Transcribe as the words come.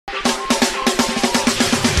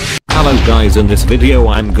Hello guys, in this video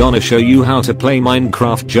I'm gonna show you how to play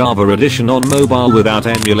Minecraft Java Edition on mobile without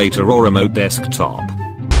emulator or remote desktop.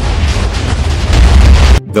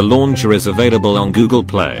 The launcher is available on Google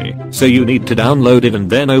Play, so you need to download it and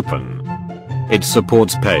then open. It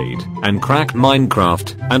supports paid and cracked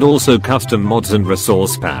Minecraft and also custom mods and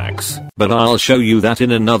resource packs, but I'll show you that in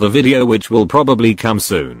another video which will probably come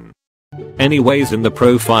soon. Anyways, in the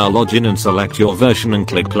profile, log in and select your version and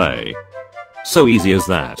click play. So easy as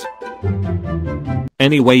that.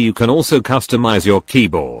 Anyway, you can also customize your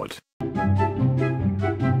keyboard.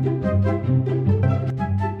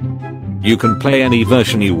 You can play any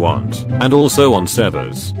version you want, and also on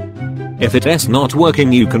servers. If it's not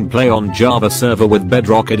working, you can play on Java server with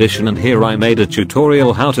BEDROCK edition, and here I made a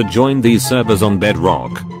tutorial how to join these servers on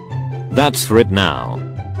BEDROCK. That's for it now.